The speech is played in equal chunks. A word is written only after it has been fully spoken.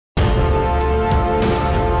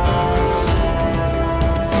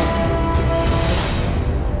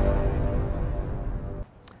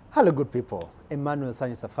Hello, good people. Emmanuel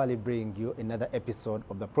Sanyi Safari bringing you another episode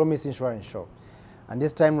of the Promise Insurance Show. And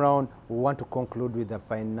this time round, we want to conclude with the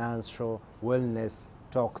financial wellness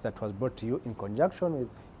talk that was brought to you in conjunction with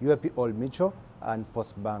UAP Old Mutual and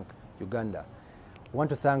Post Bank Uganda. We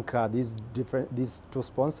want to thank these two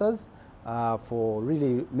sponsors for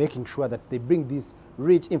really making sure that they bring this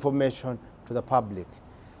rich information to the public.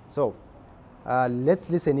 So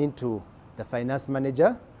let's listen into the finance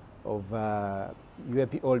manager of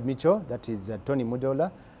UAP Old Mutual, that is Tony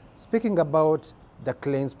Mudola, speaking about the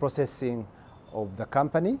claims processing of the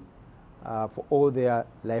company for all their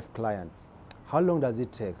life clients. How long does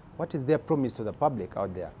it take? What is their promise to the public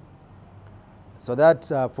out there? So that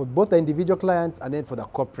for both the individual clients and then for the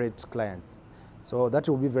corporate clients. So that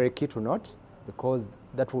will be very key to note, because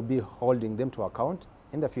that will be holding them to account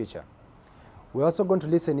in the future. We're also going to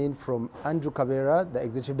listen in from Andrew Kabera, the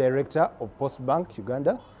Executive Director of Post Bank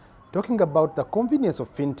Uganda, talking about the convenience of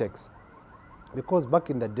fintechs. Because back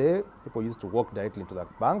in the day, people used to walk directly to the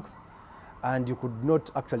banks, and you could not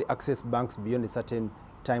actually access banks beyond a certain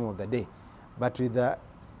time of the day. But with the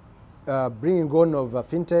bringing on of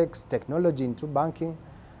fintechs, technology into banking,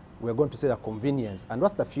 we're going to see the convenience and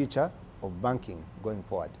what's the future of banking going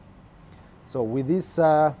forward. So with this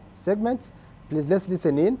segment, please let's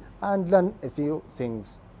listen in and learn a few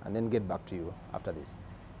things and then get back to you after this.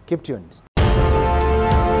 Keep tuned.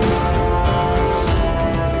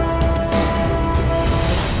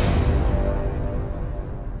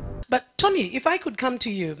 But Tony, if I could come to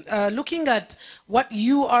you, looking at what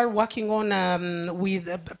you are working on with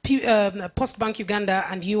Post Bank Uganda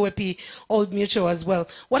and UAP Old Mutual as well,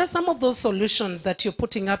 what are some of those solutions that you're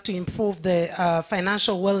putting up to improve the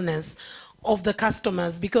financial wellness of the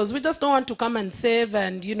customers? Because we just don't want to come and save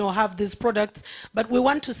and have these products, but we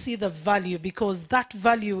want to see the value, because that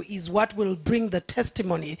value is what will bring the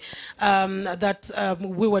testimony that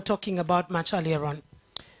we were talking about much earlier on.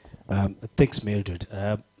 Thanks, Mildred.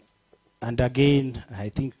 And again, I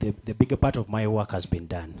think the bigger part of my work has been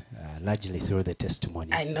done, largely through the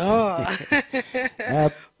testimony. I know.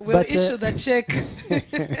 We'll issue the check.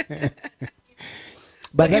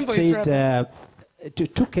 But that said,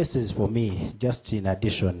 two cases for me, just in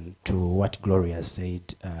addition to what Gloria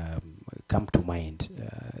said, come to mind,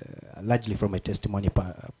 largely from a testimony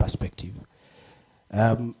perspective.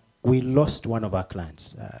 We lost one of our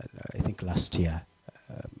clients, I think last year.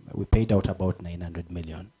 We paid out about 900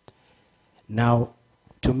 million. Now,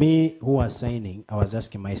 to me, who was signing, I was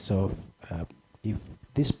asking myself, if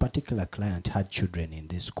this particular client had children in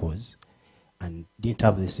this cause and didn't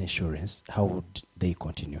have this insurance, how would they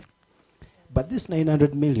continue? But this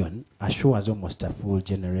 900 million assures almost a full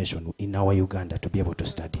generation in our Uganda to be able to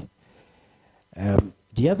study.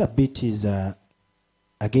 The other bit is,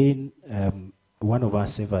 again, one of our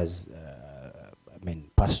savers,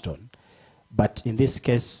 passed on. But in this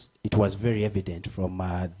case, it was very evident from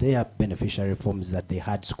their beneficiary forms that they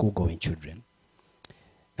had school-going children.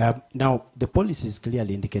 Now, the policies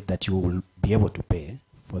clearly indicate that you will be able to pay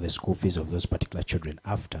for the school fees of those particular children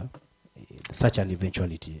after such an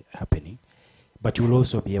eventuality happening. But you will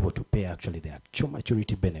also be able to pay actually the actual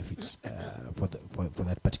maturity benefits for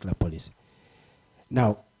that particular policy.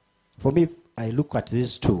 Now, for me, I look at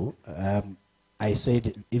these two. I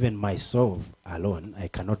said, even myself alone, I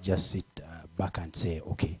cannot just sit back and say,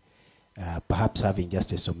 okay, perhaps having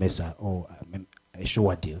just a SOMESA or a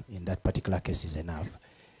sure deal in that particular case is enough.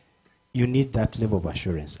 You need that level of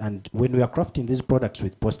assurance. And when we are crafting these products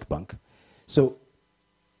with Post Bank, so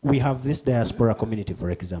we have this diaspora community, for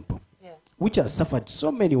example, which has suffered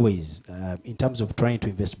so many ways in terms of trying to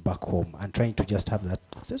invest back home and trying to just have that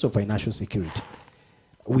sense of financial security.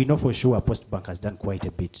 We know for sure Post Bank has done quite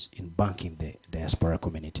a bit in banking the diaspora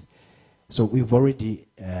community. So we've already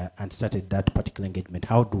started that particular engagement.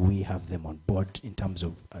 How do we have them on board in terms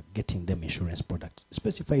of getting them insurance products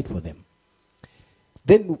specified for them?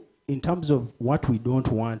 Then in terms of what we don't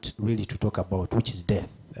want really to talk about, which is death,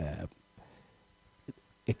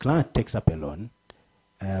 a client takes up a loan.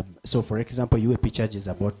 So for example, UAP charges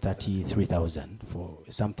about 33,000 for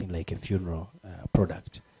something like a funeral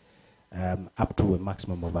product, up to a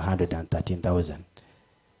maximum of 113,000.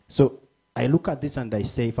 So I look at this and I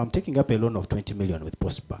say, if I'm taking up a loan of 20 million with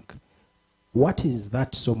Post Bank, what is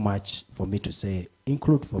that so much for me to say,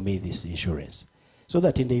 include for me this insurance? So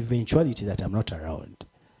that in the eventuality that I'm not around,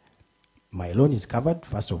 my loan is covered,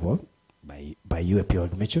 first of all, by UAP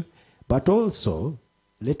Old Mutual, but also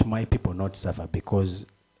let my people not suffer because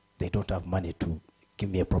they don't have money to give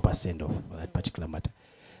me a proper send-off for that particular matter.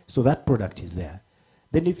 So that product is there.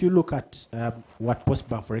 Then if you look at what Post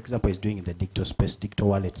Bank, for example, is doing in the digital space, digital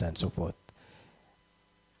wallets and so forth,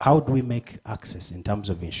 how do we make access in terms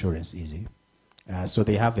of insurance easy? So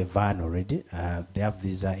they have a van already. They have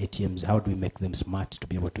these ATMs. How do we make them smart to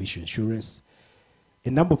be able to issue insurance? A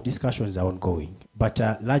number of discussions are ongoing, but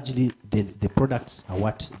largely the products are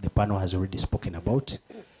what the panel has already spoken about.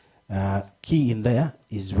 Key in there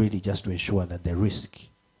is really just to ensure that the risk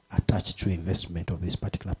attached to investment of this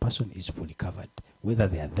particular person is fully covered, whether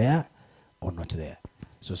they are there or not there.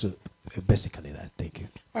 So basically that. Thank you.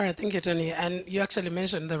 All right, thank you, Tony. And you actually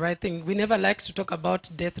mentioned the right thing. We never like to talk about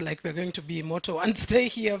death like we're going to be immortal and stay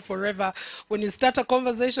here forever. When you start a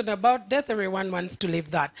conversation about death, everyone wants to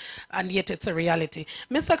live that, and yet it's a reality.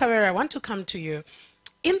 Mr. Kawere, I want to come to you.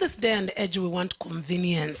 In this day and age, we want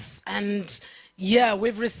convenience, and yeah,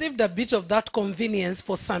 we've received a bit of that convenience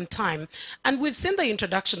for some time. And we've seen the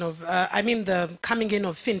introduction of, the coming in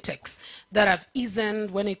of fintechs that have eased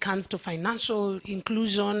when it comes to financial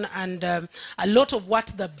inclusion and a lot of what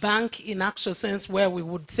the bank in actual sense, where we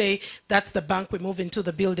would say that's the bank, we move into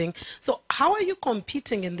the building. So how are you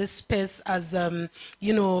competing in this space as,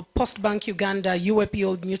 Post-Bank Uganda, UAP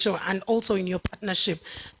Old Mutual, and also in your partnership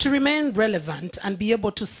to remain relevant and be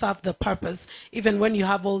able to serve the purpose, even when you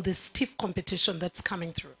have all this stiff competition that's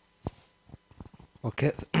coming through?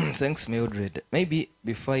 Okay, thanks, Mildred. Maybe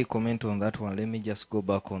before I comment on that one, let me just go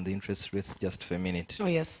back on the interest rates just for a minute. Oh,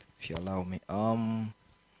 yes. If you allow me.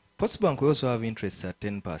 Postbank, we also have interests at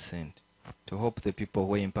 10%. To help the people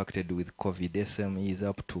who are impacted with COVID, SME is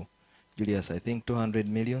up to, Julius, I think 200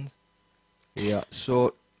 million. Yeah,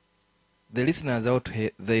 so the listeners out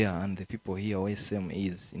there and the people here who SME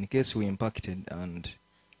is, in case we're impacted and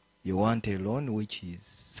you want a loan which is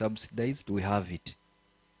subsidized, we have it.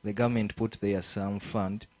 The government put there some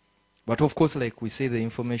fund, but of course, like we say, the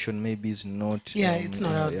information maybe is not. Yeah, it's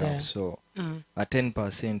not out there. So at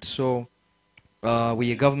 10%. So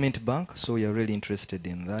we're a government bank, so we are really interested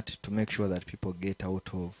in that to make sure that people get out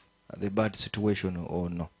of the bad situation or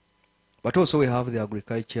no. But also we have the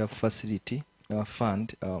agriculture facility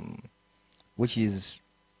fund, which is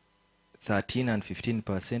 13 and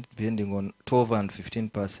 15%, depending on 12 and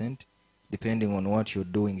 15%, depending on what you're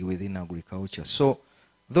doing within agriculture. So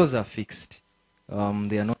those are fixed. They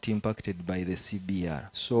are not impacted by the CBR.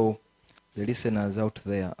 So the listeners out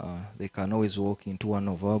there, they can always walk into one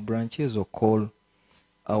of our branches or call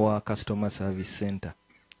our customer service center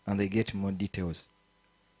and they get more details.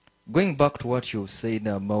 Going back to what you said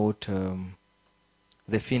about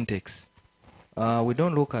the fintechs, we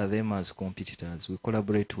don't look at them as competitors. We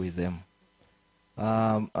collaborate with them.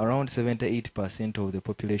 Around 78% of the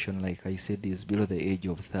population, like I said, is below the age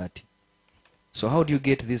of 30. So how do you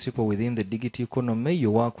get these people within the digital economy?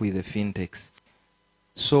 You work with the fintechs.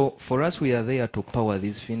 So for us, we are there to power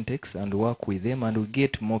these fintechs and work with them, and we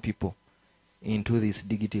get more people into this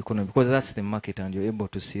digital economy because that's the market and you're able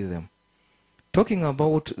to see them. Talking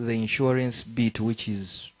about the insurance bit, which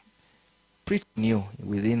is pretty new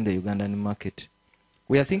within the Ugandan market,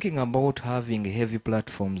 we are thinking about having heavy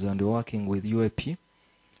platforms and working with UAP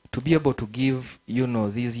to be able to give,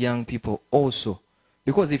 these young people also.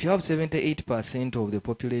 Because if you have 78% of the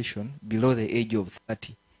population below the age of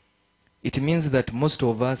 30, it means that most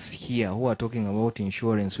of us here who are talking about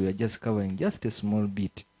insurance, we are just covering just a small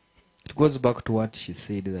bit. It goes back to what she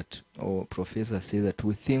said that, or Professor said, that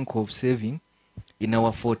we think of saving in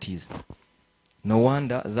our 40s. No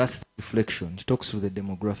wonder that's the reflection. It talks to the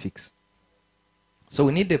demographics. So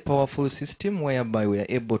we need a powerful system whereby we are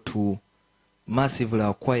able to massively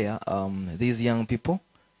acquire these young people.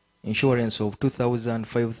 Insurance of 2,000,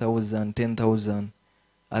 5,000, 10,000.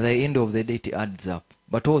 At the end of the day, it adds up.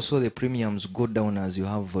 But also the premiums go down as you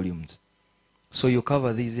have volumes. So you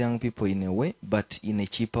cover these young people in a way, but in a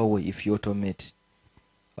cheaper way if you automate.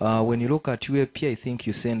 When you look at UAP, I think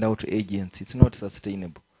you send out agents. It's not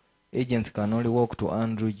sustainable. Agents can only walk to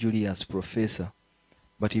Andrew, Julius, Professor.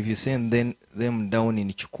 But if you send them down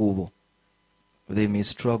in Chikubo, they may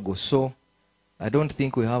struggle. So I don't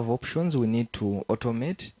think we have options. We need to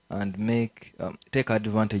automate and take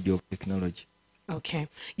advantage of technology. Okay.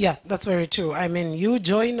 Yeah, that's very true. I mean, you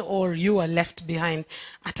join or you are left behind.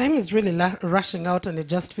 Our time is really rushing out and it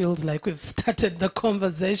just feels like we've started the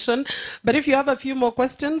conversation. But if you have a few more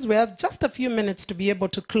questions, we have just a few minutes to be able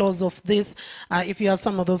to close off this. If you have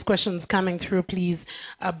some of those questions coming through, please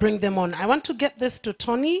bring them on. I want to get this to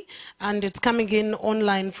Tony, and it's coming in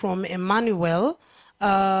online from Emmanuel.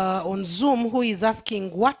 On Zoom, who is asking,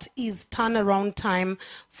 what is turnaround time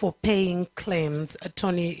for paying claims?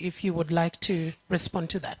 Tony, if you would like to respond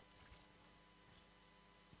to that.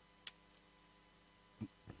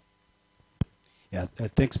 Yeah,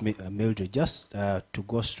 thanks, Mildred. Just to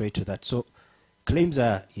go straight to that. So Claims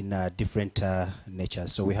are in different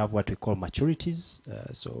natures. So we have what we call maturities.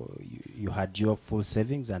 So you had your full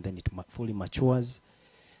savings and then it fully matures.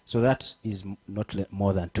 So that is not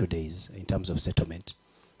more than 2 days in terms of settlement.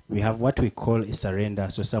 We have what we call a surrender.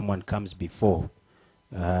 So someone comes before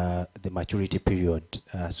the maturity period.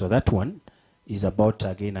 So that one is about,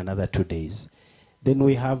 again, another 2 days. Then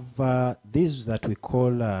we have these that we call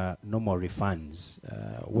normal refunds,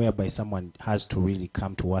 whereby someone has to really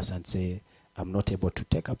come to us and say, I'm not able to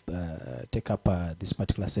take up this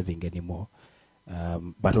particular saving anymore.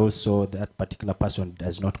 But also that particular person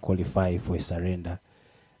does not qualify for a surrender.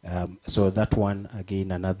 So that one,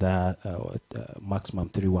 again, another maximum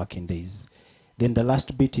 3 working days. Then the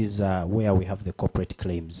last bit is where we have the corporate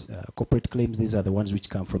claims. Corporate claims, these are the ones which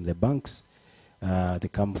come from the banks. They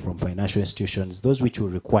come from financial institutions. Those which will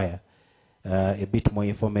require a bit more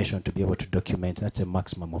information to be able to document. That's a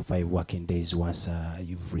maximum of 5 working days once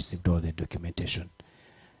you've received all the documentation.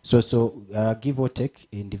 So give or take,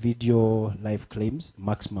 individual life claims,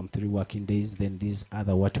 maximum 3 working days. Then these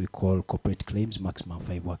other what we call corporate claims, maximum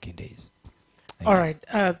 5 working days. All right.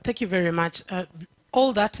 Thank you very much.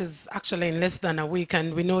 All that is actually in less than a week,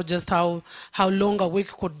 and we know just how long a week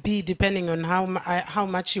could be depending on how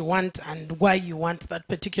much you want and why you want that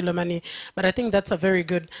particular money. But I think that's a very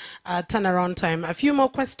good turnaround time. A few more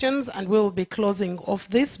questions, and we'll be closing off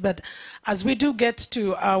this. But as we do get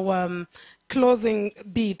to our closing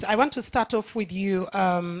beat, I want to start off with you,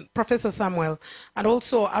 Professor Samuel, and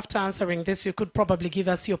also after answering this, you could probably give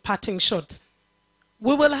us your parting shots.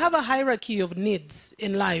 We will have a hierarchy of needs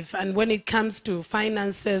in life, and when it comes to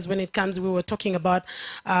finances, we were talking about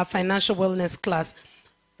financial wellness class.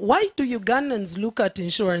 Why do Ugandans look at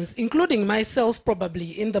insurance, including myself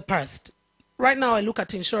probably in the past? Right now I look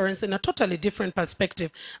at insurance in a totally different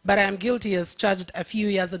perspective, but I am guilty as charged a few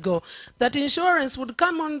years ago, that insurance would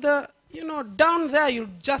come on the, down there, you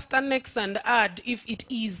just annex and add if it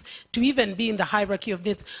is to even be in the hierarchy of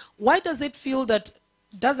needs. Why does it feel that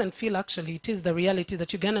doesn't feel actually it is the reality that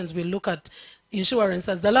Ugandans will look at insurance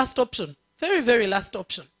as the last option, very, very last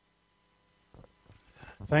option?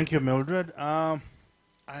 Thank you, Mildred. I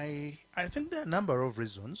think there are a number of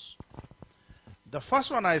reasons. The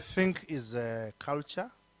first one, I think, is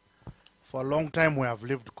culture. For a long time, we have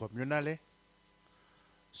lived communally.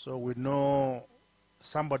 So we know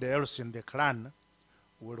somebody else in the clan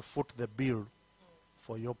will foot the bill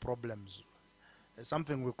for your problems. It's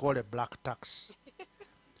something we call a black tax.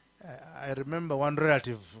 I remember one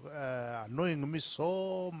relative annoying me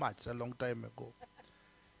so much a long time ago.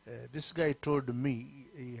 This guy told me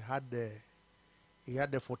he had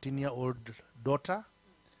a 14-year-old daughter,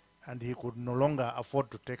 and he could no longer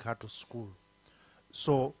afford to take her to school.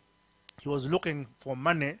 So he was looking for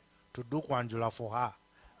money to do kwanjula for her.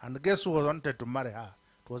 And guess who wanted to marry her?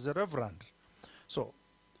 It was a reverend. So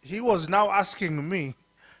he was now asking me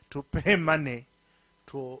to pay money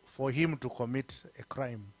for him to commit a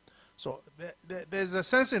crime. So there's a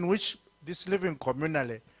sense in which this living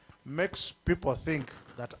communally makes people think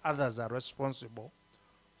that others are responsible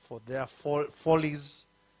for their follies,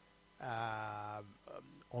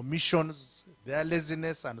 omissions, their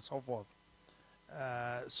laziness, and so forth.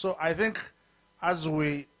 So I think as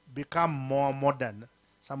we become more modern,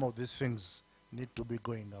 some of these things need to be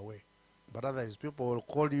going away. But otherwise, people will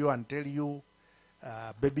call you and tell you,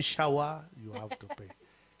 baby shower, you have to pay.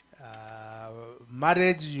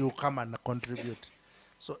 Marriage, you come and contribute.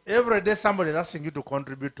 So every day somebody is asking you to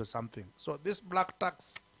contribute to something. So this black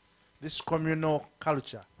tax, this communal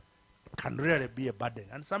culture can really be a burden.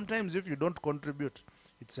 And sometimes if you don't contribute,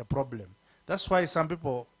 it's a problem. That's why some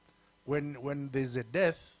people, when there's a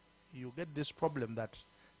death, you get this problem that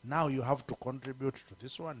now you have to contribute to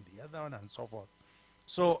this one, the other one, and so forth.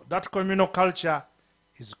 So that communal culture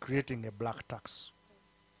is creating a black tax.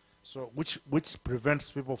 So which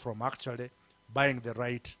prevents people from actually buying the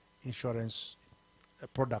right insurance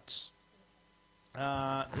products.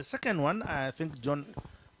 The second one, I think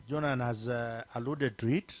Jonan has alluded to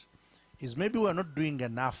it, is maybe we're not doing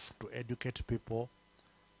enough to educate people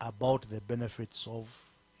about the benefits of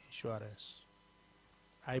insurance.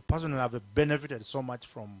 I personally have benefited so much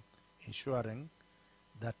from insuring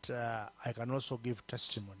that I can also give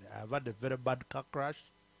testimony. I've had a very bad car crash,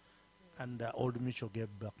 and Old Mutual gave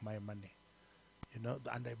back my money, and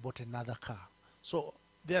I bought another car. So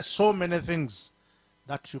there are so many things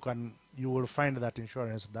that you will find that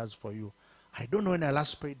insurance does for you. I don't know when I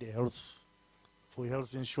last paid for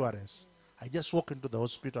health insurance. I just walk into the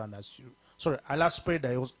hospital and I last paid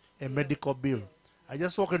a medical bill. I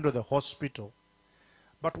just walk into the hospital.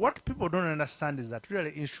 But what people don't understand is that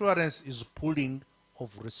really insurance is pooling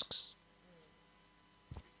of risks.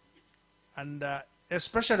 And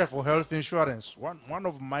especially for health insurance, one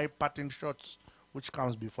of my parting shots, which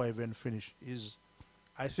comes before I even finish, is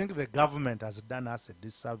I think the government has done us a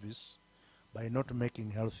disservice by not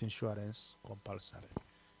making health insurance compulsory.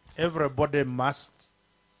 Everybody must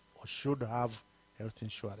or should have health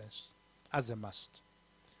insurance as a must.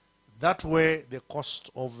 That way, the cost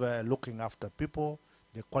of looking after people,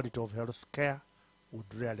 the quality of health care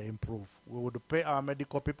would really improve. We would pay our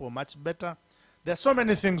medical people much better. There are so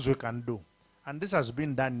many things we can do, and this has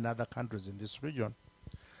been done in other countries in this region.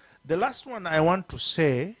 The last one I want to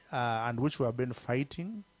say, and which we have been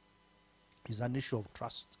fighting, is an issue of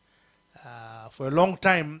trust. For a long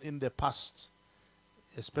time in the past,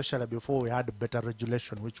 especially before we had better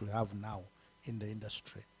regulation, which we have now in the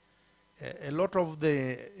industry, a lot of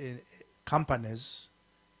the companies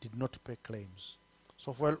did not pay claims.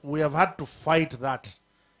 So we have had to fight that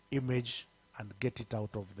image and get it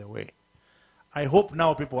out of the way. I hope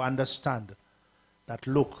now people understand that,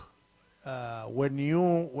 look, when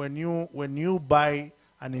you buy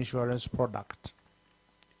an insurance product,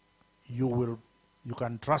 you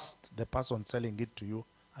can trust the person selling it to you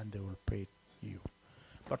and they will pay you.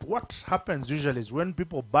 But what happens usually is when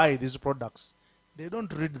people buy these products, they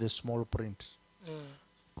don't read the small print.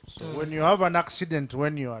 So when you have an accident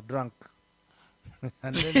when you are drunk,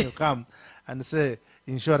 and then you come and say,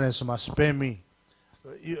 insurance must pay me,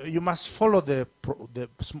 you must follow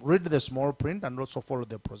read the small print and also follow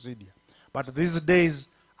the procedure. But these days,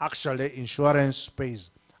 actually, insurance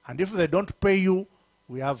pays. And if they don't pay you,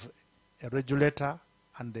 we have a regulator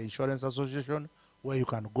and the insurance association where you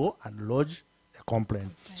can go and lodge a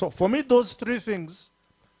complaint. Okay. So for me, those three things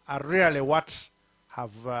are really what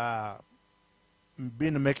have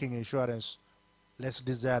been making insurance less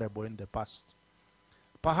desirable in the past.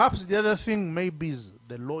 Perhaps the other thing maybe is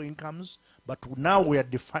the low incomes, but now we are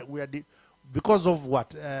because of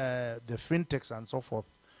what the fintechs and so forth,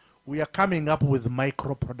 we are coming up with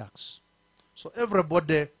micro products. So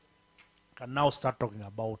everybody can now start talking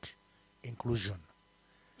about inclusion.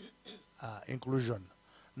 Inclusion.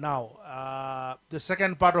 Now, the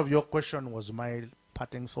second part of your question was my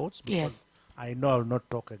parting thoughts. Because yes. I know I will not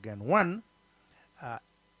talk again. One,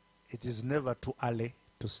 it is never too early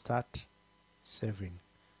to start saving.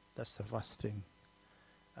 That's the first thing.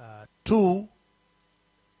 Two,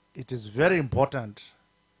 it is very important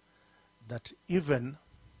that even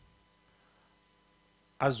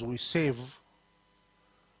as we save,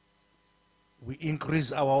 we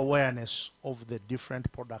increase our awareness of the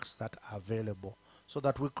different products that are available so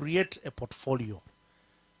that we create a portfolio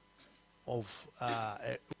of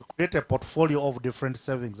different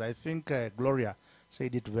savings. I think Gloria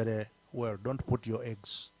said it very well. Don't put your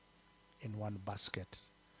eggs in one basket.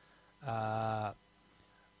 And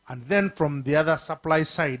then from the other supply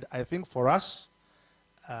side, I think for us,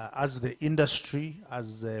 as the industry,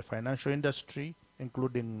 as the financial industry,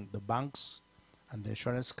 including the banks and the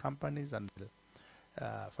insurance companies and the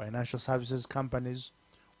financial services companies,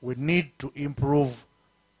 we need to improve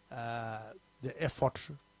the effort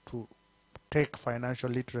to take financial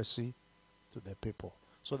literacy to the people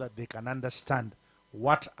so that they can understand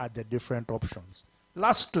what are the different options.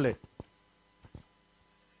 Lastly,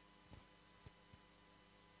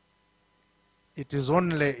 it is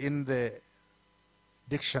only in the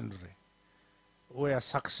dictionary where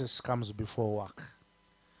success comes before work.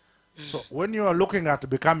 So when you are looking at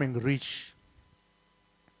becoming rich,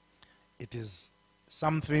 it is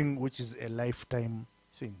something which is a lifetime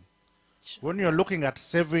thing. When you are looking at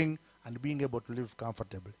saving and being able to live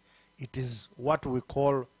comfortably, it is what we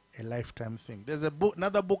call a lifetime thing. There's a book,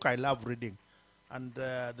 another book I love reading, and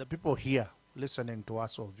the people here listening to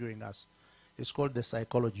us or viewing us, it's called The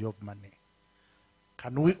Psychology of Money.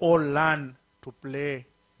 Can we all learn to play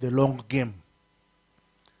the long game?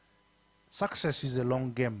 Success is a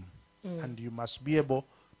long game, and you must be able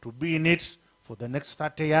to be in it for the next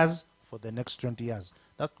 30 years, for the next 20 years.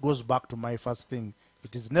 That goes back to my first thing.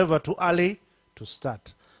 It is never too early to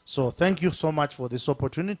start. So thank you so much for this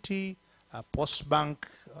opportunity. Postbank,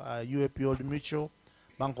 UAP Old Mutual,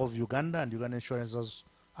 Bank of Uganda, and Uganda Insurance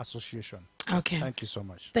Association. Okay. Thank you so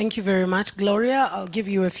much. Thank you very much, Gloria. I'll give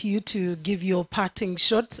you a few to give your parting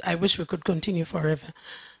shots. I wish we could continue forever.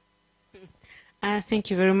 Thank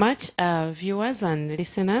you very much, viewers and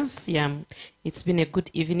listeners. Yeah, it's been a good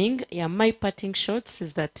evening. Yeah, my parting shots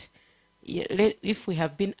is that if we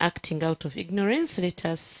have been acting out of ignorance, let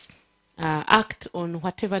us act on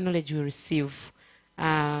whatever knowledge we receive.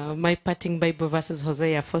 My parting Bible verse is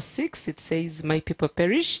Hosea 4:6. It says, "My people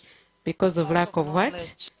perish because of lack of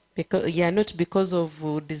what? Because not because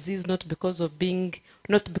of disease, not because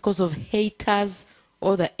of haters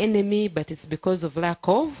or the enemy, but it's because of lack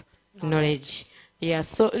of knowledge. Yeah,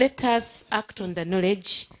 so let us act on the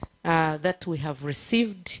knowledge that we have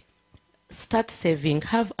received. Start saving,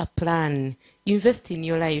 have a plan, invest in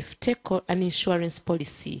your life, take an insurance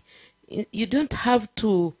policy. You don't have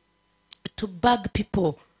to bug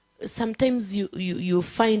people. Sometimes you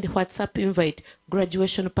find WhatsApp invite,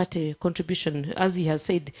 graduation party contribution, as he has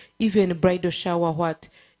said, even bridal shower, what.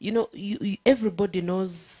 Everybody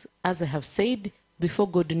knows, as I have said, before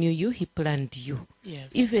God knew you, he planned you.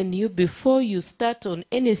 Yes. Even you, before you start on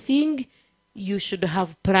anything, you should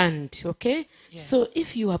have planned, okay? Yes. So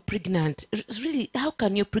if you are pregnant, really, how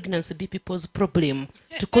can your pregnancy be people's problem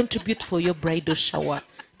to contribute for your bridal shower?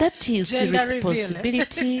 That is Gender reveal,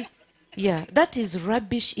 irresponsibility. Yeah, that is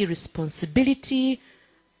rubbish, irresponsibility,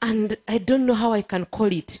 and I don't know how I can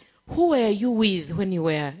call it. Who were you with when you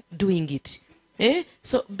were doing it?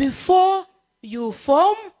 So before you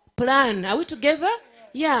form, plan. Are we together?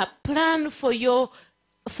 Yeah, plan for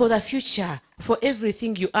the future, for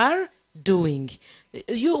everything you are doing.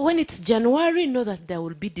 When it's January, know that there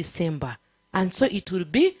will be December, and so it will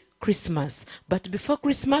be Christmas. But before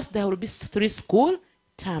Christmas, there will be 3 school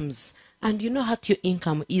terms, and you know what your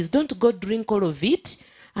income is. Don't go drink all of it,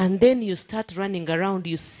 and then you start running around.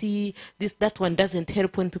 You see that one doesn't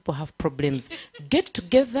help when people have problems. Get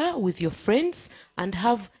together with your friends and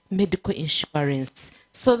have medical insurance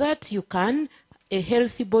so that you can a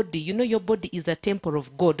healthy body. Your body is the temple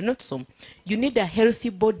of God, not so. You need a healthy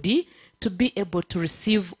body to be able to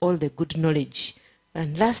receive all the good knowledge.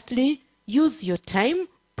 And lastly, use your time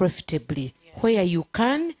profitably. Where you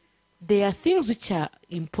can, there are things which are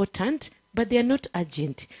important, but they are not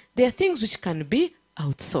urgent. There are things which can be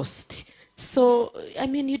outsourced. So,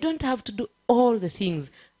 you don't have to do all the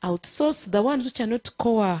things. Outsource the ones which are not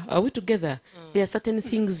core. Are we together? There are certain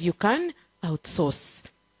things you can outsource.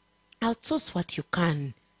 Outsource what you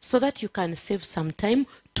can so that you can save some time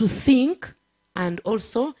to think and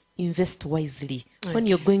also invest wisely. Okay. When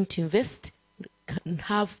you're going to invest,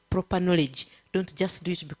 have proper knowledge. Don't just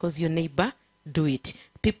do it because your neighbor do it.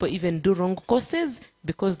 People even do wrong courses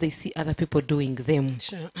because they see other people doing them.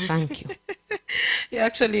 Sure. Thank you. You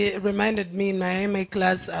actually reminded me in my MA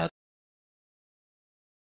class,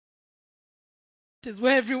 is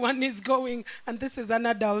where everyone is going, and this is an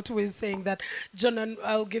adult who is saying that. John,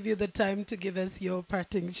 I'll give you the time to give us your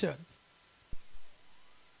parting shots.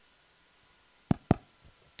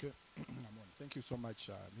 Okay. Thank you so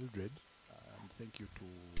much, Mildred, and thank you to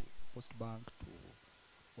Postbank, to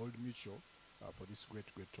Old Mutual for this great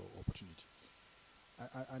opportunity.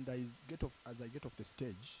 And as I get off the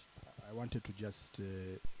stage, I wanted to just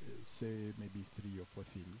say maybe 3 or 4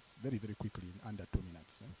 things very, very quickly in under 2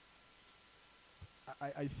 minutes.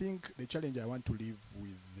 I think the challenge I want to leave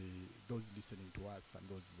with those listening to us and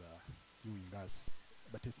those viewing us,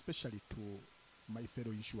 but especially to my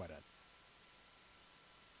fellow insurers,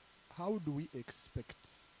 how do we expect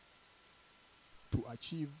to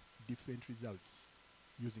achieve different results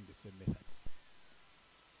using the same methods?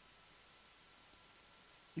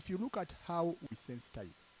 If you look at how we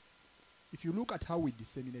sensitize, if you look at how we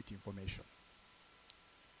disseminate information,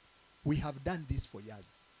 we have done this for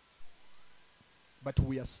years. But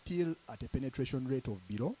we are still at a penetration rate of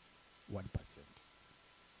below 1%.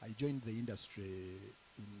 I joined the industry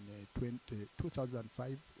in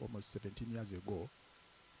 2005, almost 17 years ago.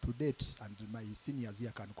 To date, and my seniors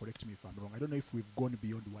here can correct me if I'm wrong, I don't know if we've gone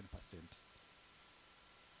beyond 1%.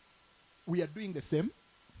 We are doing the same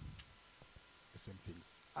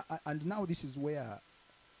things. And now this is where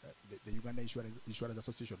the Uganda Insurance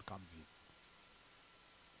Association comes in.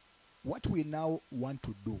 What we now want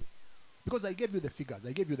to do, because I gave you the figures,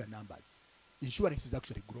 I gave you the numbers. Insurance is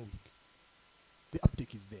actually growing. The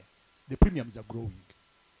uptake is there. The premiums are growing.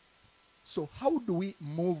 So how do we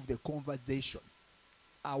move the conversation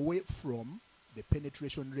away from the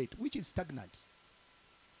penetration rate, which is stagnant,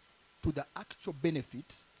 to the actual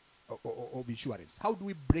benefit of insurance? How do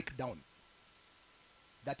we break down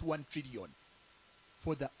that 1 trillion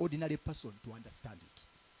for the ordinary person to understand it?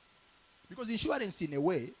 Because insurance, in a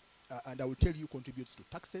way, and I will tell you, contributes to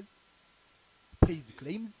taxes, pays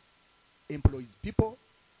claims, employs people.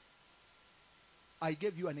 I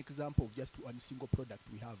gave you an example of just one single product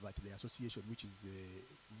we have at the association, which is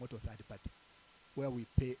a motor third party, where we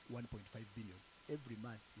pay 1.5 billion every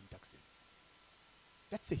month in taxes.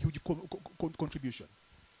 That's a huge contribution.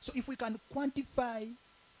 So if we can quantify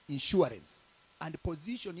insurance and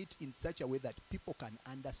position it in such a way that people can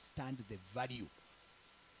understand the value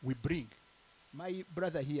we bring. My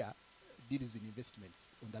brother here deals in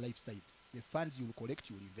investments on the life side. The funds you will collect,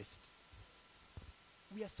 you will invest.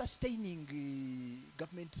 We are sustaining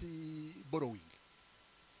government borrowing.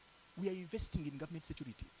 We are investing in government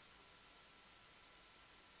securities.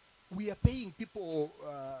 we are paying people,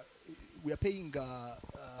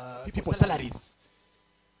 people salaries.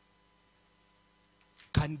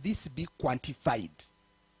 Can this be quantified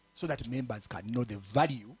so that members can know the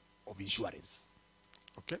value of insurance?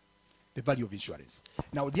 Okay? The value of insurance.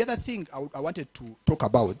 Now, the other thing I wanted to talk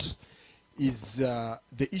about is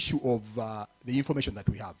the issue of the information that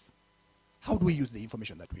we have. How do we use the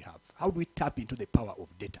information that we have? How do we tap into the power of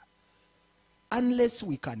data? Unless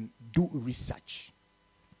we can do research,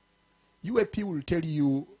 UAP will tell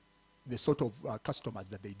you the sort of customers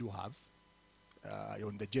that they do have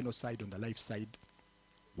on the general side, on the life side.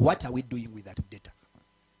 What are we doing with that data?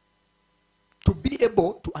 To be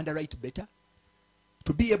able to underwrite better,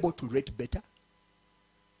 to be able to rate better,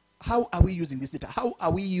 how are we using this data? How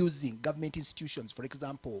are we using government institutions, for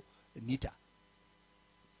example, NITA,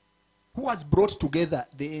 who has brought together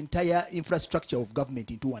the entire infrastructure of government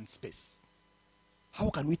into one space? How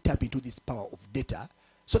can we tap into this power of data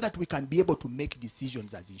so that we can be able to make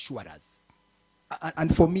decisions as insurers?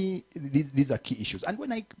 And for me, these are key issues. And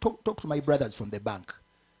when I talk to my brothers from the bank,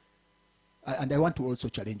 and I want to also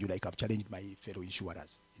challenge you like I've challenged my fellow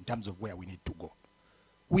insurers in terms of where we need to go.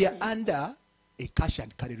 We are under a cash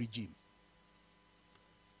and carry regime.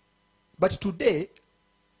 But today,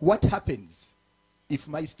 what happens if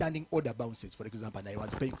my standing order bounces, for example, and I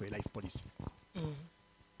was paying for a life policy?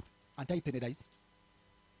 Aren't I penalized?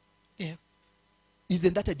 Yeah.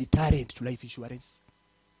 Isn't that a deterrent to life insurance?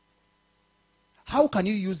 How can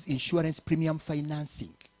you use insurance premium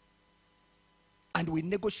financing and we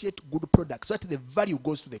negotiate good products so that the value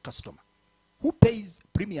goes to the customer who pays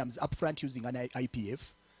premiums upfront using an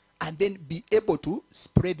IPF and then be able to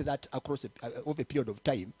spread that across over a period of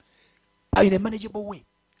time in a manageable way?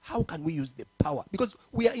 How can we use the power? Because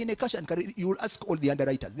we are in a cash and carry. You will ask all the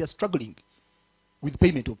underwriters. They are struggling with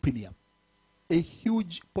payment of premium. A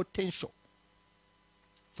huge potential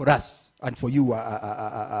for us and for you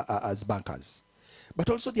as bankers. But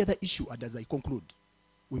also the other issue, and as I conclude,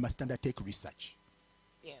 we must undertake research.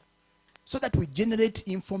 Yeah. So that we generate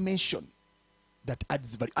information that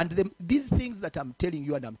adds value. And these things that I'm telling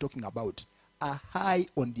you and I'm talking about are high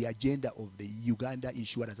on the agenda of the Uganda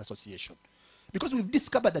Insurers Association. Because we've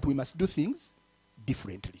discovered that we must do things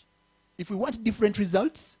differently. If we want different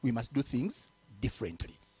results, we must do things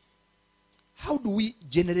differently. How do we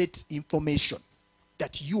generate information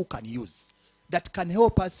that you can use, that can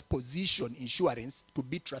help us position insurance to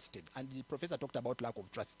be trusted? And the professor talked about lack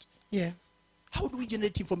of trust. Yeah. How do we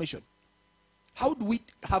generate information? How do we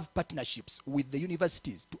have partnerships with the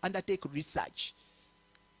universities to undertake research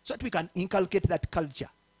so that we can inculcate that culture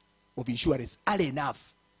of insurance early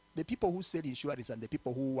enough? The people who sell insurance and the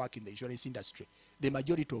people who work in the insurance industry, the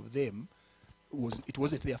majority of them, it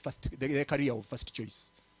wasn't their career of first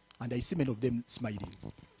choice. And I see many of them smiling.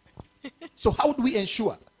 So how do we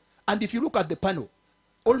ensure? And if you look at the panel,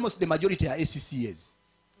 almost the majority are ACCAs,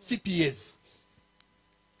 CPAs.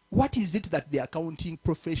 What is it that the accounting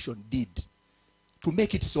profession did to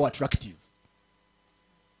make it so attractive?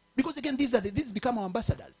 Because again, these become our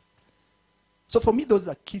ambassadors. So for me, those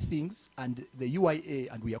are key things, and the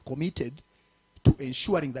UIA, and we are committed to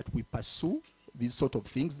ensuring that we pursue these sort of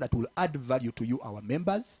things that will add value to you, our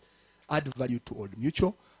members, add value to Old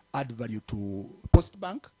Mutual, add value to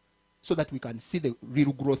Postbank, so that we can see the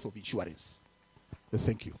real growth of insurance.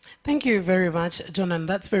 Thank you. Thank you very much, John, and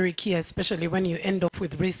that's very key, especially when you end up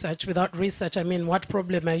with research. Without research, I mean, what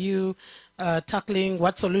problem are you tackling?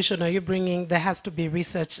 What solution are you bringing? There has to be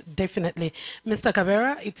research, definitely. Mr.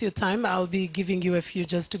 Kabera, it's your time. I'll be giving you a few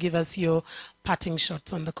just to give us your parting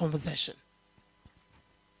shots on the conversation.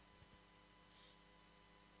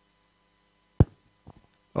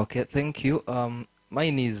 Okay, thank you.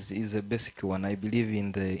 Mine is a basic one. I believe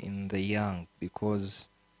in the young, because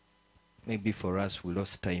maybe for us we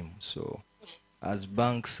lost time. So as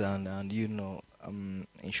banks and you know,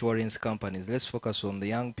 insurance companies, let's focus on the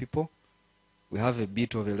young people. We have a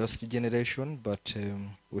bit of a lost generation, but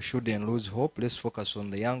we shouldn't lose hope. Let's focus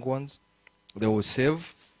on the young ones. They will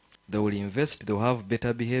save, they will invest, they will have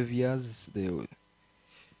better behaviors, they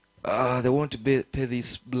won't pay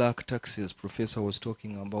these black taxes Professor was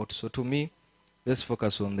talking about. So to me, let's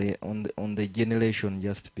focus on the generation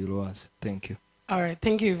just below us. Thank you. All right,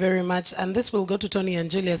 thank you very much. And this will go to Tony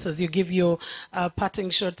and Julius as you give your parting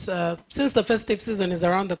shots. Since the festive season is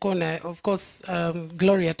around the corner, of course,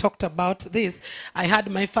 Gloria talked about this. I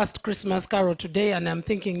had my first Christmas carol today, and I'm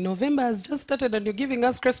thinking November has just started and you're giving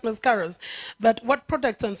us Christmas carols. But what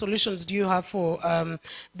products and solutions do you have for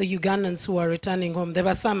the Ugandans who are returning home? There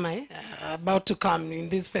were some about to come in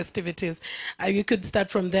these festivities. You could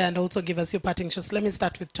start from there and also give us your parting shots. Let me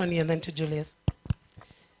start with Tony and then to Julius.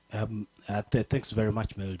 Thanks very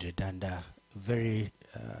much, Mildred, and very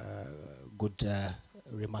good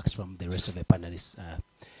remarks from the rest of the panelists.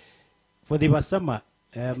 For the Wasama,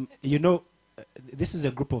 you know, this is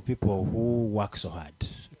a group of people who work so hard,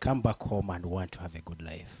 come back home and want to have a good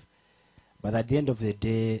life. But at the end of the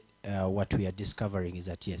day, what we are discovering is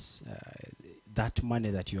that, yes, that money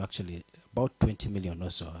that you actually, about 20 million or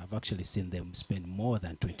so, I've actually seen them spend more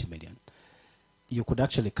than 20 million. You could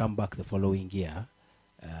actually come back the following year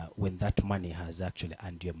when that money has actually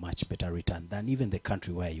earned you a much better return than even the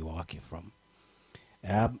country where you are working from.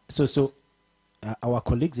 Our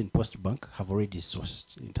colleagues in Postbank have already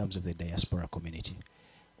sourced in terms of the diaspora community.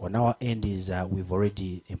 On our end is we've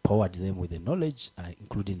already empowered them with the knowledge,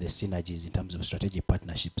 including the synergies in terms of strategic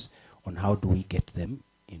partnerships on how do we get them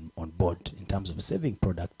on board in terms of saving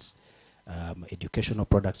products, educational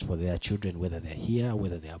products for their children, whether they're here,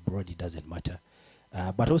 whether they're abroad, it doesn't matter.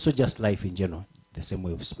 But also just life in general, the same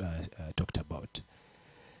way we've talked about.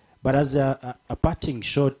 But as a parting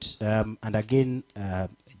shot, and again,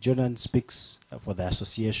 Jordan speaks for the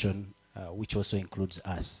association, which also includes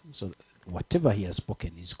us. So whatever he has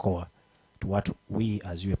spoken is core to what we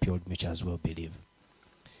as UAP Old Mutual as well believe.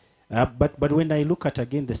 But when I look at,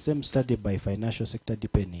 again, the same study by Financial Sector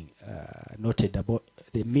Depending, noted about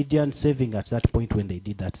the median saving at that point when they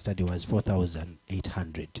did that study was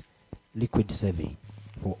 4,800 liquid saving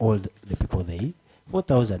for all the people there,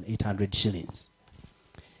 4,800 shillings.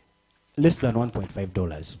 Less than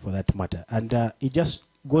 $1.5 for that matter. And it just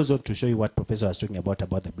goes on to show you what Professor was talking about the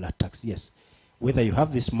blood tax. Yes, whether you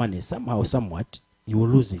have this money, somehow, somewhat, you will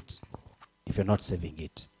lose it if you're not saving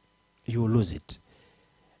it. You will lose it.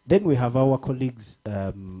 Then we have our colleagues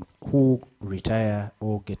who retire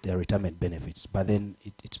or get their retirement benefits, but then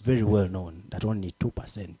it's very well known that only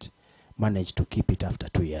 2% manage to keep it after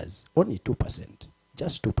 2 years. Only 2%,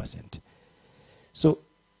 just 2%. So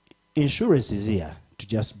insurance is here to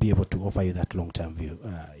just be able to offer you that long-term view.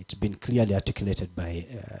 It's been clearly articulated by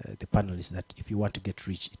the panelists that if you want to get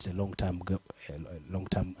rich, it's a long-term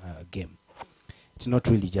game. It's not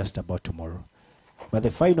really just about tomorrow. But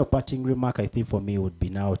the final parting remark, I think, for me would be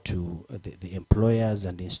now to the employers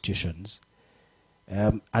and the institutions.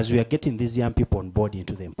 As we are getting these young people on board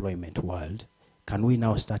into the employment world, can we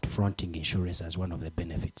now start fronting insurance as one of the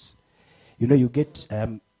benefits? You know, you get,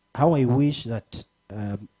 how I wish that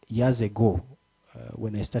years ago,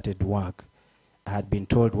 when I started work, I had been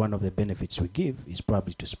told one of the benefits we give is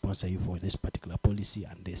probably to sponsor you for this particular policy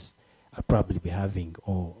and this. I'll probably be having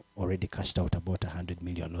or already cashed out about 100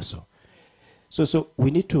 million or so. So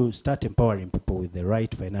we need to start empowering people with the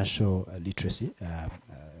right financial literacy.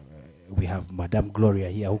 We have Madame Gloria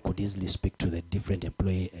here who could easily speak to the different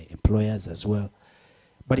employers as well.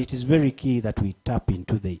 But it is very key that we tap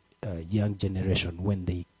into the young generation when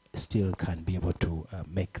they still can be able to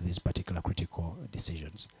make these particular critical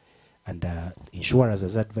decisions. And insurers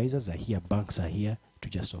as advisors are here, banks are here to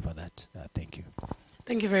just offer that. Thank you.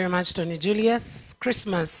 Thank you very much, Tony Julius.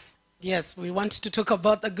 Christmas. Yes, we want to talk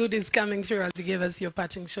about the goodies coming through as you gave us your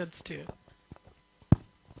parting shots too.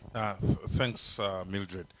 Thanks,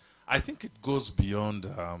 Mildred. I think it goes beyond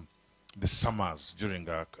the summers during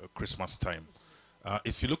Christmas time.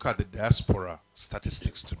 If you look at the diaspora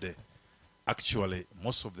statistics today, actually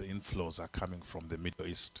most of the inflows are coming from the Middle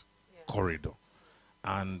East corridor.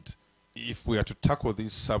 And if we are to tackle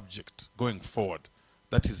this subject going forward,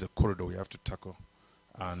 that is a corridor we have to tackle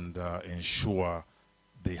and ensure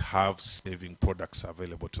they have saving products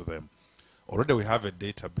available to them. Already we have a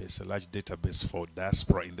database, a large database for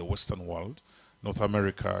diaspora in the Western world, North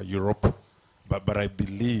America, Europe, but I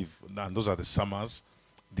believe, and those are the summers,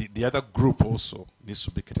 the other group also needs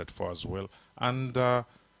to be catered for as well. And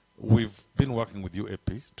we've been working with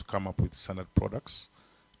UAP to come up with standard products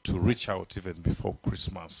to reach out even before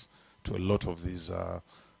Christmas to a lot of these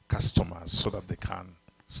customers so that they can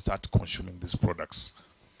start consuming these products.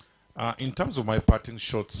 In terms of my parting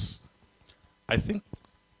shots, I think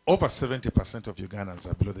over 70% of Ugandans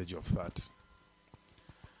are below the age of 30.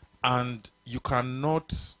 And you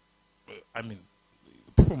cannot, I mean,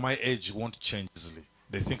 people my age won't change easily.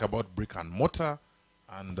 They think about brick and mortar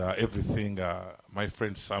and everything my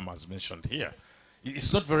friend Sam has mentioned here.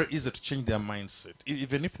 It's not very easy to change their mindset,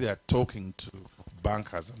 even if they are talking to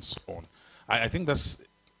bankers and so on. I think that's,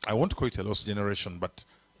 I won't call it a lost generation, but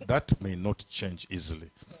that may not change easily.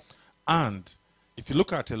 And if you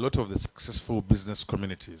look at a lot of the successful business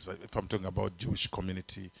communities, if I'm talking about Jewish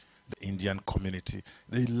community, the Indian community,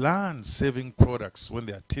 they learn saving products when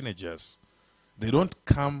they are teenagers. They don't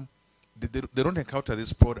come, they don't encounter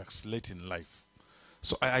these products late in life.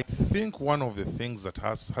 So I think one of the things that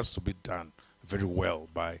has to be done very well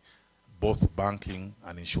by both banking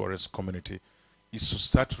and insurance community is to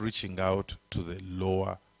start reaching out to the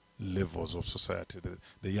lower levels of society,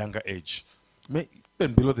 the younger age,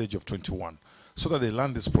 even below the age of 21, so that they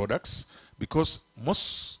learn these products, because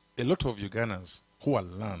a lot of Ugandans who are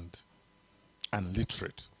learned and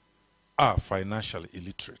literate are financially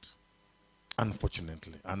illiterate,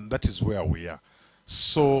 unfortunately, and that is where we are.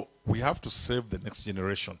 So we have to save the next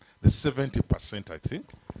generation, the 70%, I think.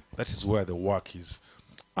 That is where the work is.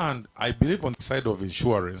 And I believe on the side of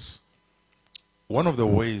insurance, one of the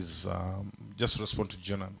ways, just to respond to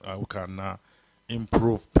John, we can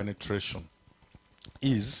improve penetration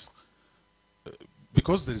is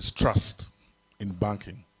because there is trust in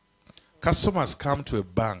banking. Customers come to a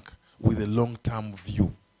bank with a long-term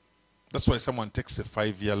view. That's why someone takes a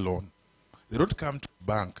 5-year loan. They don't come to a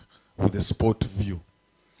bank with a sport view.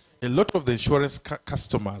 A lot of the insurance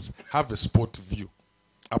customers have a sport view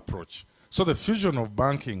approach. So the fusion of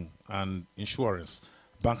banking and insurance,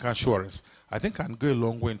 bank insurance, I think can go a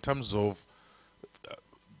long way in terms of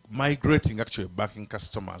migrating actually banking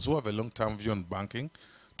customers who have a long-term view on banking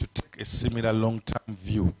to take a similar long-term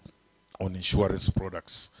view on insurance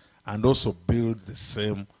products and also build the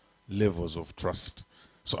same levels of trust.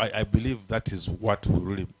 So I believe that is what will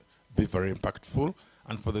really be very impactful.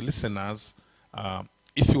 And for the listeners,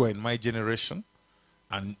 if you are in my generation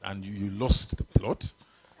and you lost the plot,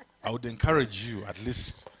 I would encourage you at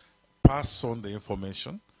least pass on the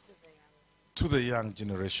information to the young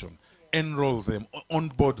generation, enroll them,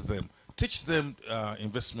 onboard them, teach them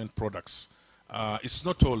investment products. It's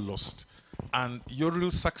not all lost. And your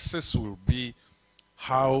real success will be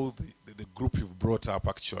how the group you've brought up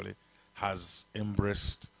actually has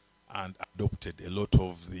embraced and adopted a lot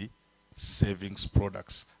of the savings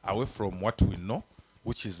products away from what we know,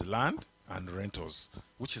 which is land and rentals,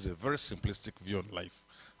 which is a very simplistic view on life.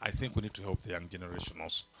 I think we need to help the young generation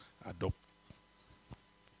also adopt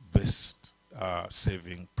best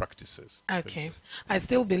saving practices. Okay. I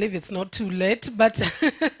still believe it's not too late, but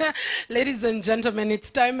ladies and gentlemen,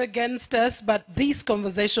 it's time against us, but this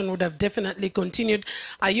conversation would have definitely continued.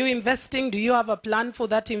 Are you investing? Do you have a plan for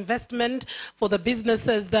that investment? For the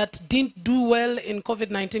businesses that didn't do well in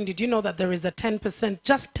COVID-19, did you know that there is a 10%,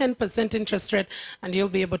 just 10% interest rate, and you'll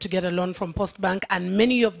be able to get a loan from Postbank, and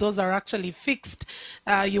many of those are actually fixed.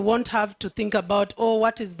 You won't have to think about, oh,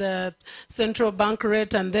 what is the central bank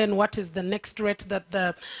rate, and then what is the next rate that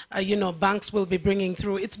the banks will be bringing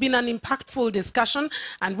through. It's been an impactful discussion,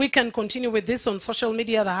 and we can continue with this on social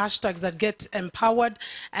media, the hashtags that get empowered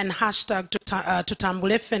and hashtag to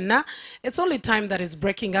Tambule Fena. It's only time that is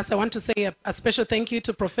breaking us. I want to say a special thank you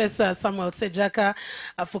to Professor Samuel Sejaka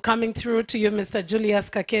for coming through, to you, Mr. Julius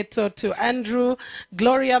Kaketo, to Andrew,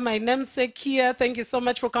 Gloria, my namesake here. Thank you so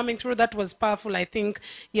much for coming through. That was powerful. I think,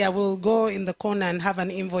 yeah, we'll go in the corner and have an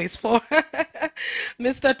invoice for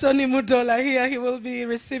Mr. Tony Mudola here. He will be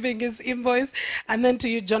receiving his invoice. And then to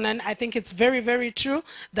you, Jonan, I think it's very, very true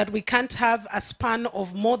that we can't have a span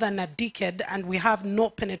of more than a decade and we have no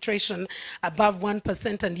penetration above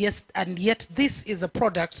 1%, and yet this is a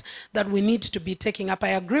product that we need to be taking up. I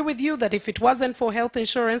agree with you that if it wasn't for health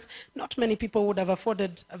insurance, not many people would have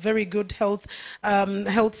afforded a very good health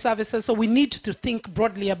services. So we need to think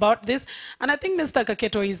broadly about this. And I think Mr.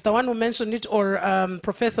 Kaketo is the one who mentioned it, or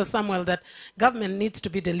Professor Samuel, that government needs to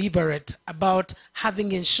be deliberate about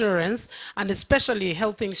having insurance, and especially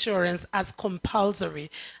health insurance, as compulsory.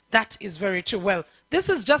 That is very true. Well, this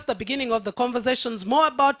is just the beginning of the conversations, more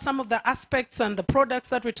about some of the aspects and the products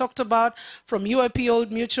that we talked about from UAP,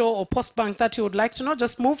 Old Mutual, or Postbank that you would like to know.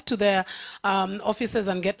 Just move to their offices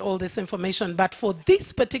and get all this information. But for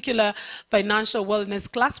this particular financial wellness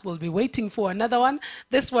class, we'll be waiting for another one.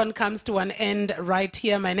 This one comes to an end right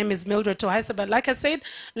here. My name is Mildred Tohaisa, but like I said,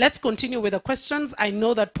 let's continue with the questions. I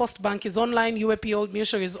know that Postbank is online, UAP, Old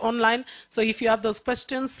Mutual is online. So if you have those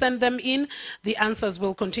questions, send them in. The answers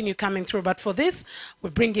will continue coming through. But for this,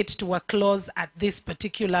 we bring it to a close at this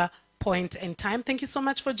particular point in time. Thank you so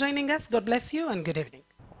much for joining us. God bless you and good evening.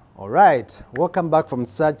 All right. Welcome back from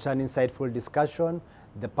such an insightful discussion.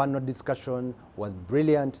 The panel discussion was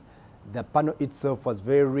brilliant. The panel itself was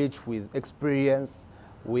very rich with experience,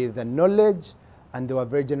 with the knowledge, and they were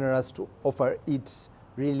very generous to offer it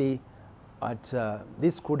really at,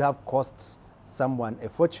 this could have cost someone a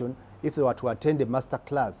fortune if they were to attend a master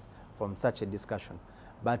class from such a discussion.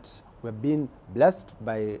 But we've been blessed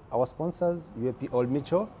by our sponsors, UAP Old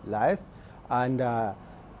Mutual Life and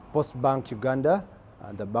Postbank Uganda,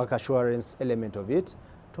 the bank assurance element of it,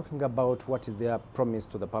 talking about what is their promise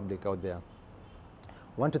to the public out there.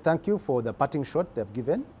 I want to thank you for the parting shot they've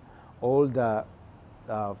given, all the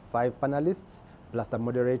 5 panelists, plus the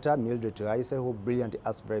moderator, Mildred Raise, who brilliantly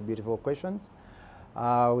asked very beautiful questions.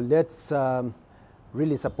 Let's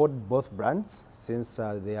really support both brands, since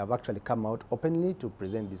they have actually come out openly to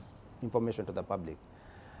present this information to the public.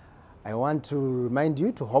 I want to remind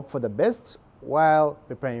you to hope for the best while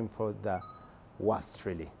preparing for the worst,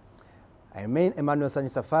 really. I remain Emmanuel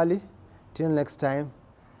Sanyisafali. Till next time,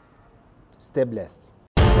 stay blessed.